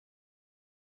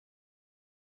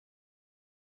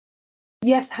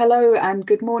Yes, hello and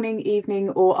good morning, evening,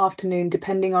 or afternoon,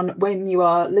 depending on when you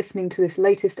are listening to this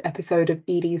latest episode of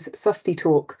Edie's Susty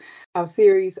Talk, our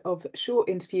series of short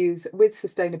interviews with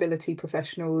sustainability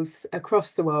professionals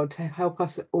across the world to help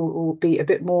us all be a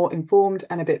bit more informed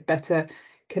and a bit better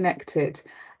connected.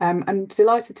 I'm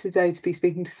delighted today to be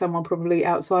speaking to someone probably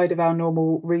outside of our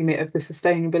normal remit of the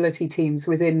sustainability teams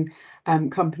within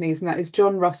companies, and that is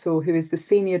John Russell, who is the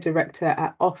Senior Director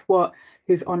at Ofwat,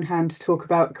 who's on hand to talk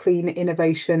about clean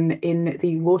innovation in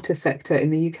the water sector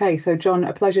in the UK. So, John,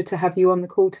 a pleasure to have you on the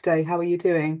call today. How are you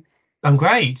doing? I'm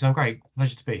great. I'm great.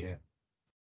 Pleasure to be here.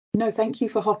 No, thank you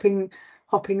for hopping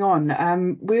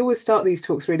on. We always start these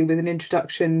talks really with an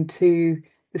introduction to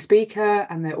the speaker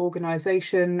and their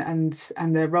organisation and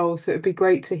their role. So it'd be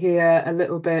great to hear a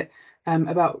little bit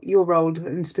about your role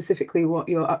and specifically what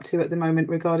you're up to at the moment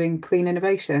regarding clean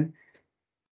innovation.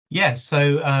 Yeah,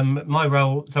 so my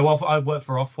role, I work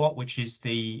for Ofwat, which is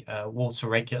the water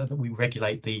regulator. We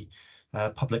regulate the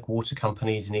public water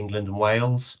companies in England and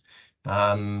Wales.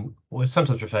 We're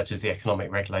sometimes referred to as the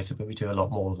economic regulator, but we do a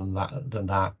lot more than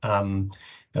that. And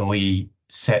we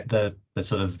set the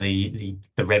sort of the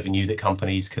revenue that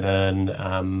companies can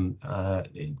earn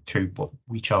through what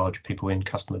we charge people in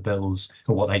customer bills,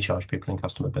 or what they charge people in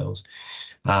customer bills,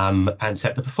 and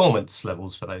set the performance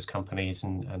levels for those companies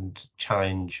and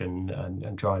challenge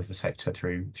and drive the sector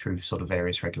through sort of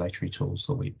various regulatory tools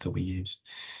that we use.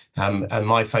 And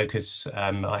my focus,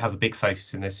 I have a big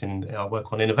focus in this in our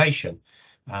work on innovation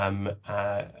in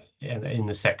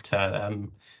the sector.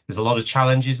 There's a lot of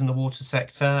challenges in the water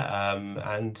sector,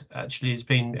 and actually it's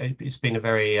been a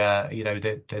very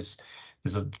there's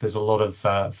a lot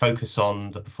of focus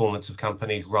on the performance of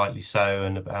companies, rightly so,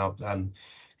 and about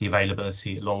the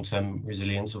availability, long-term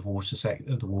resilience of the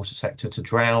water sector to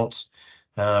drought,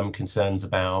 concerns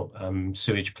about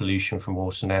sewage pollution from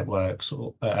water networks,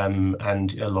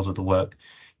 and a lot of the work.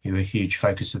 A huge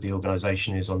focus of the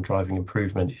organisation is on driving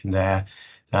improvement in there.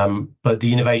 But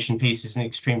the innovation piece is an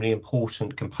extremely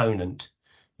important component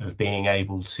of being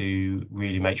able to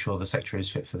really make sure the sector is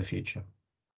fit for the future.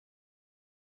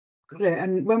 Got it.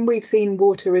 And when we've seen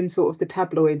water in sort of the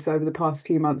tabloids over the past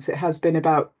few months, it has been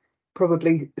about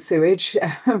probably sewage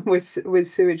with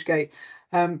Sewagegate.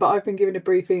 But I've been given a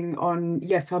briefing on,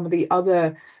 yes, some of the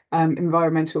other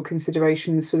environmental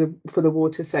considerations for the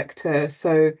water sector.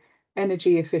 So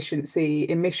energy efficiency,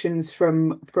 emissions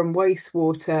from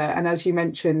wastewater, and as you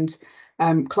mentioned,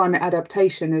 climate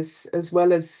adaptation as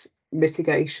well as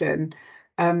mitigation.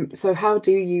 So how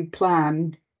do you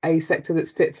plan a sector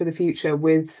that's fit for the future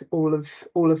with all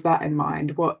of that in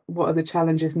mind? What are the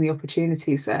challenges and the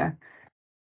opportunities there?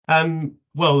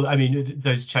 Well, I mean,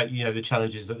 the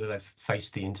challenges that have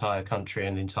faced the entire country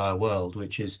and the entire world,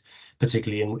 which is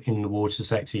particularly in the water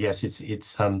sector. Yes,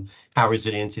 it's how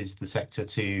resilient is the sector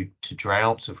to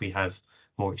drought if we have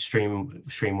more extreme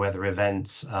weather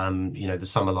events. The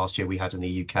summer last year we had in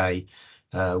the UK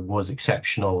was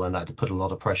exceptional, and that put a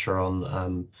lot of pressure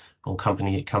on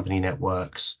company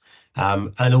networks.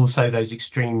 And also those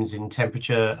extremes in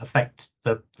temperature affect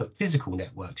the physical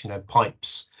networks,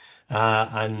 pipes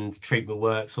and treatment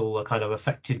works all are kind of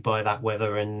affected by that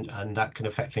weather, and that can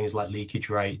affect things like leakage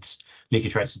rates.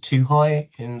 Leakage rates are too high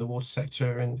in the water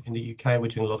sector in the UK. We're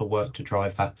doing a lot of work to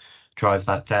drive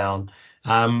that down.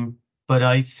 But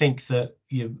I think that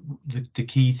the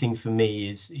key thing for me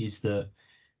is that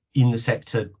in the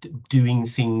sector, doing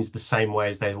things the same way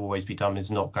as they've always been done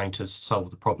is not going to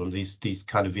solve the problem. These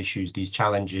kind of issues, these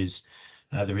challenges,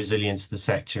 the resilience of the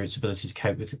sector, its ability to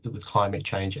cope with climate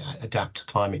change, adapt to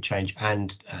climate change,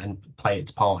 and play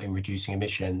its part in reducing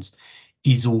emissions,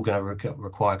 is all going to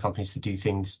require companies to do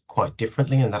things quite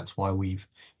differently. And that's why we've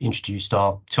introduced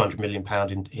our £200 million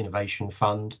innovation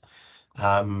fund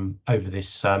over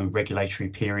this regulatory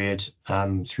period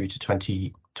through to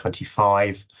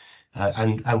 2025.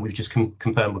 And we've just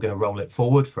confirmed we're going to roll it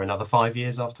forward for another 5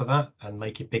 years after that and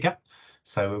make it bigger.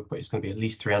 So it's going to be at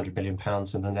least £300 million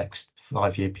in the next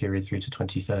 5-year period through to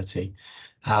 2030.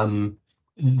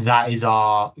 That is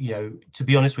to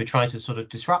be honest, we're trying to sort of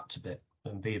disrupt a bit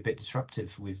and be a bit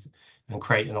disruptive and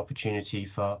create an opportunity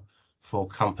for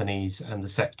companies and the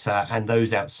sector and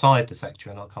those outside the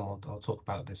sector. And I'll talk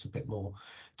about this a bit more,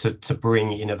 to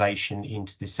bring innovation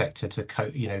into the sector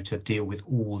to deal with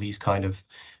all these kind of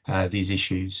these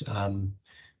issues.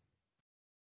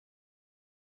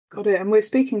 Got it. And we're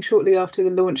speaking shortly after the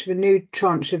launch of a new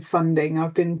tranche of funding.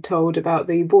 I've been told about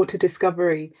the Water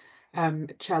Discovery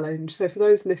Challenge. So for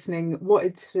those listening, what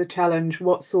is the challenge?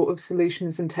 What sort of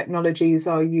solutions and technologies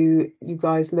are you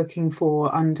guys looking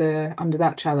for under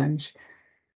that challenge?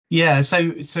 Yeah, so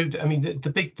I mean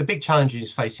the big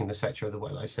challenges facing the sector are the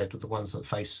way I said, are the ones that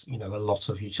face a lot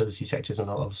of utility sectors and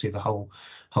obviously the whole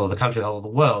of the country, the whole of the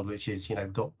world, which is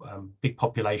we've got big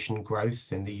population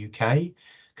growth in the UK.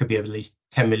 Could be at least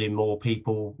 10 million more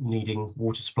people needing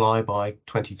water supply by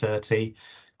 2030.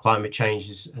 Climate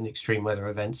changes and extreme weather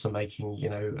events are making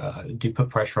do put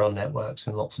pressure on networks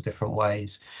in lots of different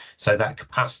ways. So that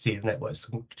capacity of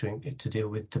networks to deal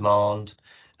with demand.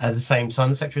 At the same time,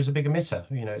 the sector is a big emitter.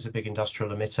 It's a big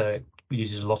industrial emitter. It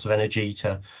uses a lot of energy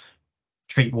to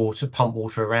treat water, pump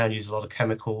water around, uses a lot of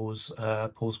chemicals,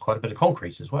 pulls quite a bit of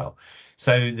concrete as well.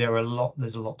 So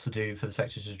there's a lot to do for the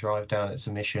sector to drive down its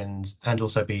emissions and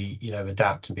also be,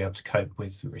 adapt and be able to cope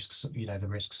with the risks, the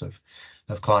risks of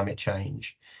climate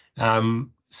change.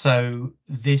 So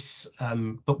this,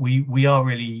 but we are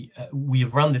really, we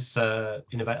have run this our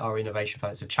innovation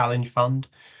fund. It's a challenge fund.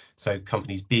 So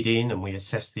companies bid in, and we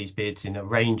assess these bids in on a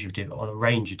range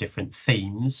of different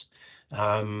themes.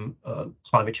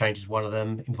 Climate change is one of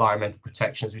them. Environmental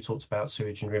protection, as we talked about,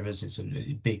 sewage and rivers is a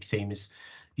big theme. Is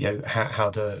how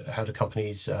do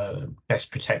companies best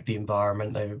protect the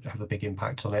environment? They have a big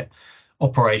impact on it.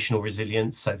 Operational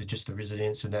resilience, so just the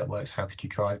resilience of networks. How can you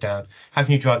drive down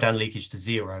leakage to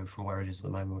zero from where it is at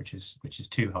the moment, which is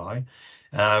too high?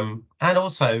 And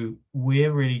also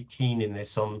we're really keen in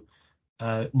this on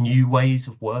new ways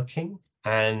of working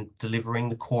and delivering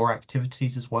the core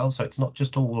activities as well. So it's not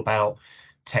just all about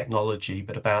technology,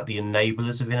 but about the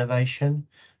enablers of innovation.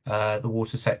 The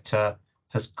water sector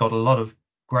has got a lot of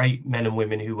great men and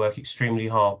women who work extremely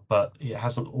hard, but it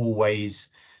hasn't always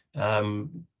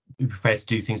been prepared to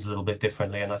do things a little bit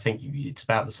differently. And I think it's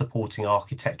about the supporting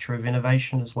architecture of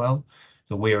innovation as well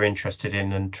that we're interested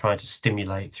in and trying to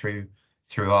stimulate through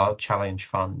our challenge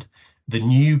fund. The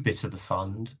new bit of the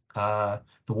fund, the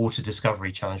Water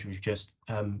Discovery Challenge we've just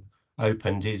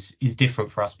opened, is different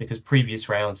for us because previous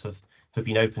rounds have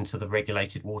been open to the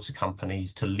regulated water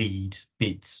companies to lead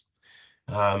bids.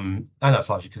 And that's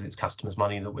largely because it's customers'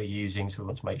 money that we're using, so we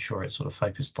want to make sure it's sort of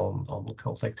focused on the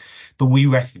core thing. But we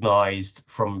recognised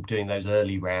from doing those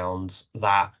early rounds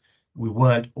that we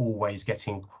weren't always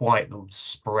getting quite the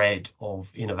spread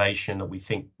of innovation that we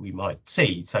think we might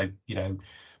see. So,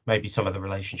 maybe some of the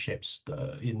relationships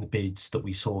in the bids that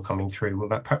we saw coming through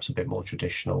were perhaps a bit more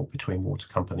traditional between water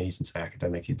companies and, say,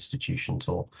 academic institutions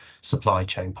or supply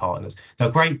chain partners. They're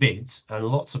great bids and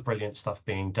lots of brilliant stuff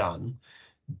being done,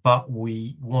 but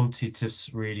we wanted to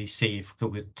really see if we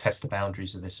could test the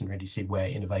boundaries of this and really see where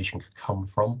innovation could come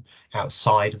from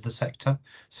outside of the sector.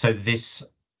 So this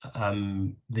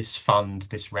fund,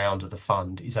 this round of the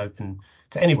fund, is open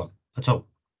to anyone at all,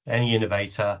 any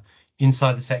innovator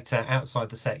inside the sector, outside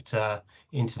the sector,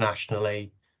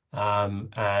 internationally,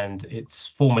 and it's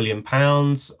 £4 million,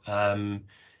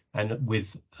 and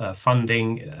with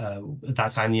funding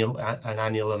that's an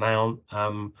annual amount,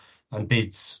 and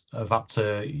bids of up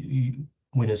to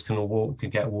winners can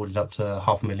get awarded up to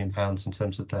 £500,000 in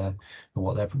terms of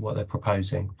what they're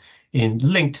proposing, in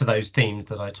link to those themes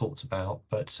that I talked about.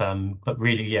 But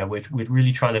really, yeah, we're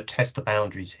really trying to test the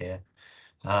boundaries here.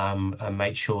 And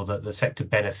make sure that the sector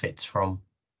benefits from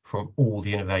all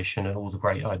the innovation and all the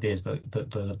great ideas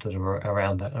that are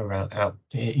out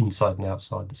inside and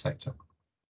outside the sector.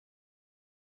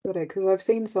 Got it, because I've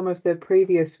seen some of the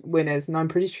previous winners, and I'm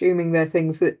presuming they're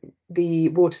things that the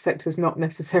water sector is not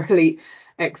necessarily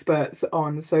experts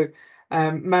on. So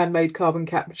man-made carbon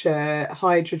capture,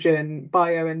 hydrogen,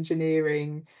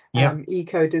 bioengineering,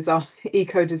 eco-design,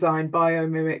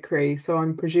 biomimicry. So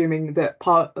I'm presuming that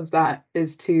part of that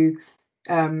is to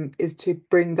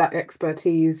bring that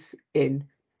expertise in.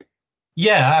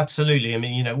 Yeah, absolutely. I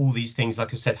mean, all these things,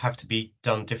 like I said, have to be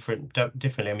done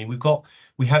differently. I mean,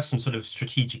 we have some sort of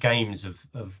strategic aims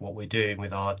of what we're doing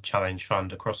with our challenge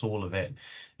fund across all of it.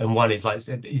 And one is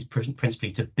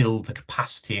principally to build the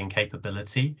capacity and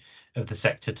capability of the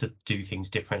sector to do things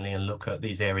differently and look at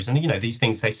these areas. And these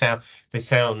things, they sound they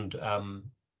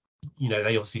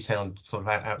obviously sound sort of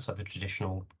outside the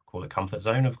traditional, call it, comfort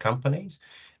zone of companies.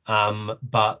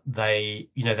 But they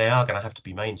are going to have to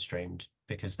be mainstreamed,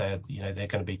 because they're going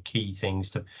to be key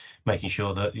things to making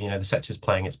sure that the sector's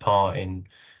playing its part in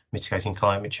mitigating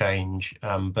climate change,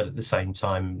 but at the same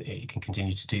time it can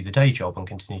continue to do the day job and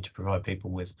continue to provide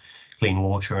people with clean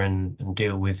water and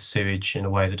deal with sewage in a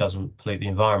way that doesn't pollute the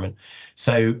environment.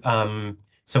 So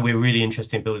we're really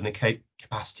interested in building the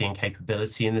capacity and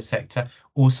capability in the sector,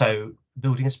 also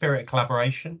building a spirit of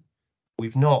collaboration.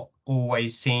 We've not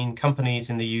always seen companies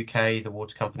in the UK, the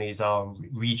water companies are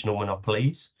regional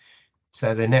monopolies.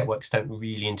 So their networks don't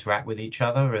really interact with each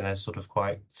other, and they're sort of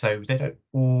so they don't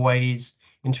always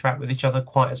interact with each other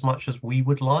quite as much as we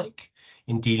would like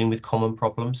in dealing with common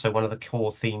problems. So one of the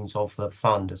core themes of the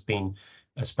fund has been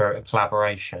a spirit of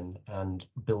collaboration and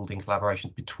building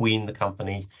collaborations between the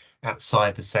companies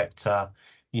outside the sector,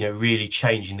 really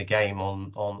changing the game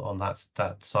on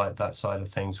that side of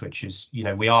things, which is,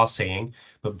 we are seeing,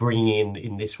 but bringing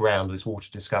in this round, this Water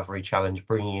Discovery Challenge,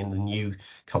 bringing in the new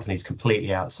companies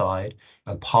completely outside,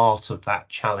 and part of that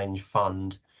challenge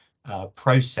fund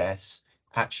process.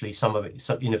 Actually, some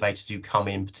innovators who come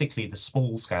in, particularly the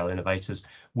small scale innovators,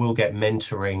 will get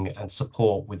mentoring and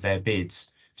support with their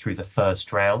bids through the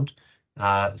first round.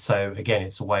 So again,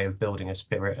 it's a way of building a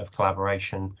spirit of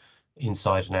collaboration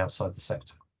inside and outside the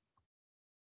sector.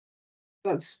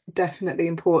 That's definitely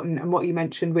important. And what you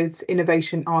mentioned with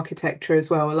innovation architecture as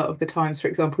well, a lot of the times, for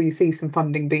example, you see some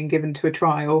funding being given to a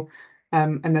trial,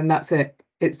 and then that's it.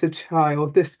 It's the trial.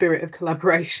 The spirit of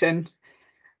collaboration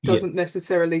doesn't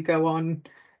necessarily go on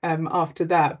after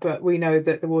that. But we know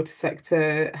that the water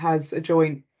sector has a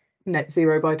joint net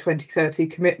zero by 2030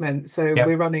 commitment. So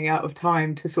we're running out of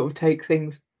time to sort of take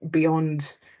things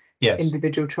beyond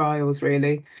individual trials,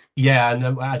 really. Yeah,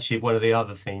 and actually one of the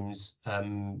other themes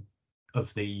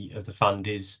of the fund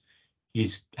is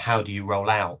how do you roll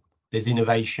out? There's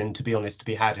innovation, to be honest, to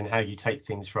be had in how you take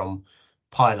things from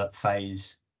pilot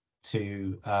phase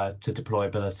to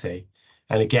deployability.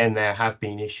 And again, there have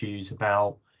been issues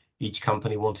about each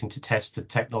company wanting to test the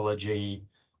technology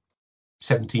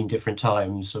 17 different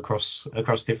times across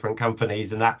different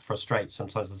companies, and that frustrates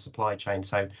sometimes the supply chain.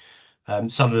 So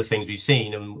some of the things we've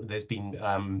seen, and there's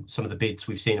been some of the bids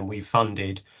we've seen and we've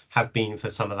funded, have been for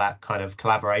some of that kind of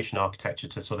collaboration architecture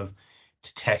to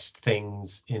test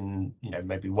things in,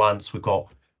 maybe once. We've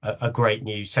got a great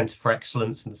new Centre for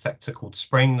Excellence in the sector called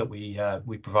Spring that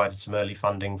we provided some early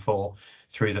funding for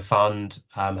through the fund,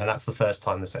 and that's the first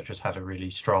time the sector has had a really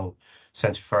strong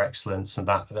Centre for Excellence, and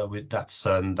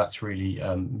that's really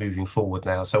moving forward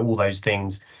now. So all those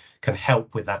things can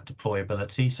help with that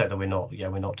deployability, so that we're not.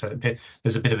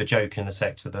 There's a bit of a joke in the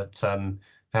sector that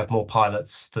have more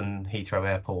pilots than Heathrow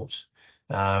Airport,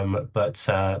 but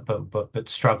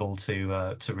struggle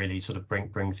to really sort of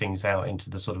bring things out into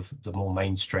the sort of the more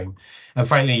mainstream. And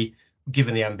frankly,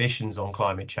 given the ambitions on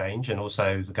climate change, and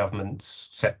also the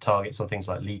government's set targets on things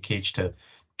like leakage to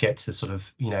get to sort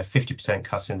of 50%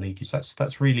 cut in leakage,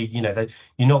 that's really, you're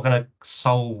not going to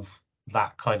solve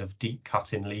that kind of deep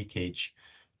cut in leakage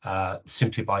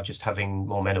simply by just having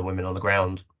more men and women on the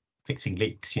ground fixing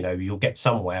leaks. You'll get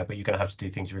somewhere, but you're going to have to do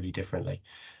things really differently.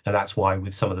 And that's why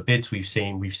with some of the bids we've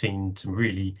seen some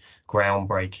really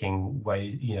groundbreaking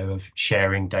way, of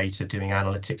sharing data, doing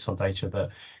analytics on data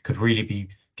that could really be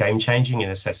game changing in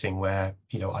assessing where,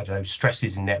 I don't know,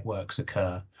 stresses in networks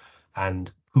occur,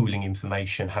 and pooling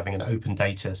information, having an open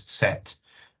data set,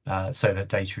 so that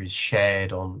data is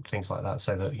shared on things like that,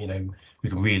 so that we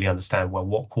can really understand, well,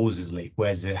 what causes a leak,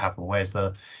 where does it happen, where's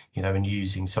the and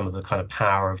using some of the kind of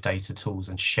power of data tools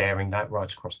and sharing that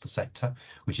right across the sector,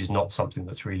 which is not something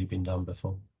that's really been done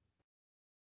before.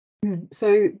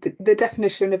 So the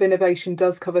definition of innovation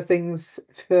does cover things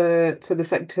for the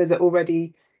sector that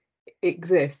already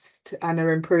exist and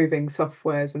are improving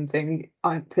softwares and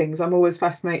things. I'm always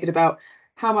fascinated about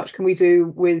how much can we do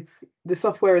with the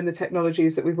software and the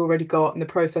technologies that we've already got and the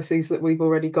processes that we've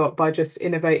already got by just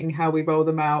innovating how we roll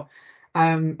them out,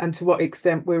 and to what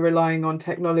extent we're relying on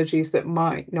technologies that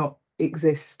might not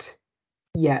exist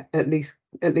yet, at least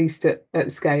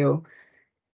at scale.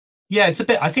 Yeah,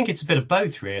 I think it's a bit of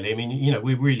both, really. I mean,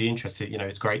 we're really interested,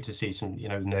 it's great to see some,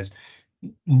 and there's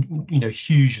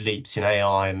huge leaps in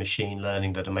AI and machine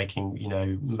learning that are making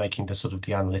the sort of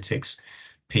the analytics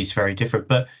piece very different.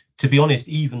 But to be honest,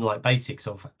 even like basics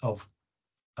of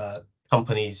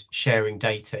companies sharing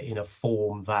data in a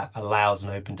form that allows an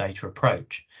open data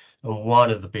approach. And one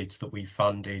of the bids that we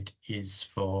funded is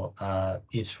for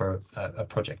a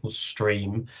project called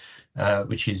Stream,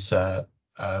 which is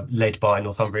led by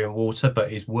Northumbrian Water,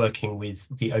 but is working with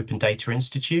the Open Data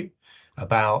Institute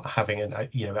about having an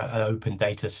open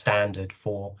data standard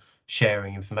for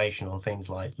sharing information on things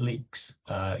like leaks,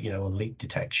 on leak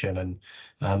detection,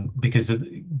 and because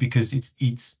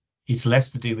it's less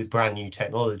to do with brand new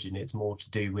technology, and it's more to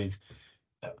do with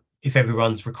if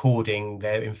everyone's recording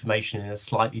their information in a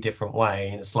slightly different way,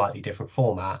 in a slightly different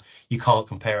format, you can't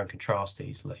compare and contrast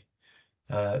easily.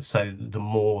 So the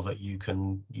more that you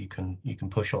can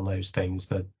push on those things,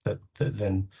 that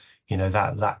then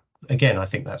that again, I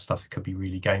think that stuff could be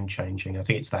really game changing. I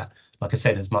think it's that, like I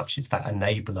said, as much it's that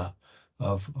enabler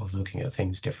of looking at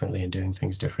things differently and doing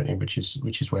things differently, which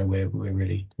is where we're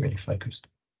really focused.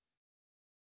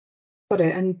 Got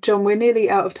it. And John, we're nearly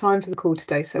out of time for the call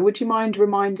today. So would you mind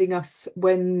reminding us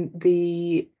when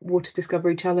the Water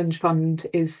Discovery Challenge Fund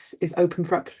is open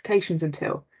for applications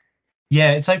until?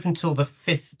 Yeah, it's open till the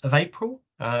 5th of April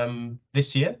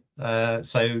this year.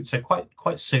 So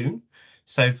quite soon.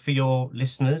 So for your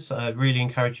listeners, I really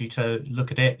encourage you to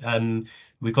look at it.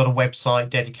 We've got a website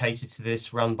dedicated to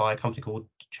this, run by a company called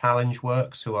Challenge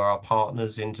Works, who are our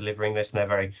partners in delivering this, and they're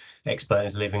very expert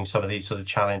in delivering some of these sort of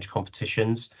challenge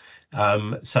competitions.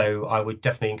 So I would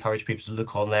definitely encourage people to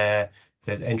look on there.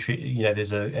 There's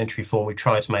there's an entry form. We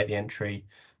try to make the entry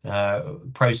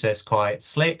process quite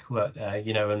slick, but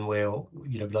and we'll,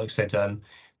 like I said,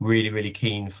 really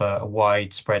keen for a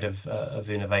wide spread of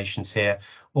innovations here.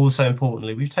 Also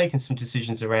importantly, we've taken some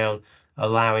decisions around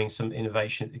allowing some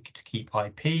innovation to keep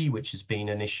IP, which has been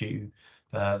an issue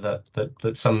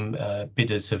that some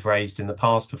bidders have raised in the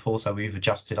past before. So we've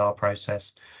adjusted our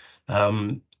process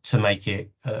to make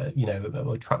it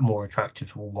more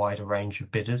attractive to a wider range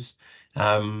of bidders,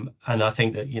 and I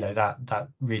think that that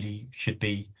really should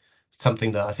be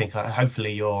something that I think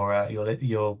hopefully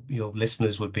your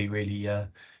listeners would be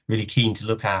really keen to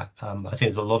look at. I think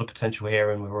there's a lot of potential here,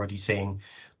 and we're already seeing.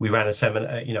 We ran a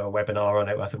seminar, a webinar on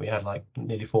it. I think we had like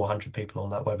nearly 400 people on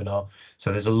that webinar.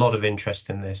 So there's a lot of interest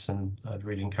in this, and I'd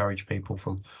really encourage people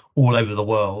from all over the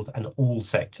world and all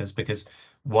sectors, because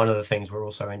one of the things we're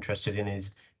also interested in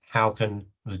is how can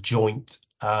the joint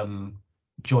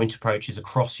approaches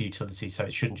across utilities, so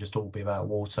it shouldn't just all be about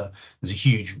water. There's a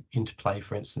huge interplay,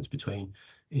 for instance,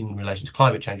 in relation to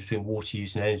climate change, between water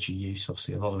use and energy use.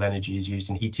 Obviously, a lot of energy is used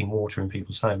in heating water in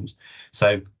people's homes.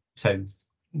 So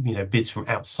bids from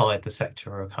outside the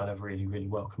sector are kind of really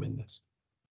welcome in this.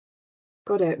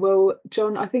 Got it. Well,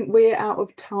 John, I think we're out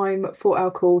of time for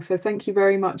our call. So thank you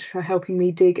very much for helping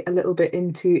me dig a little bit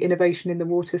into innovation in the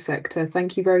water sector.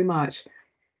 Thank you very much.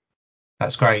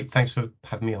 That's great. Thanks for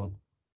having me on.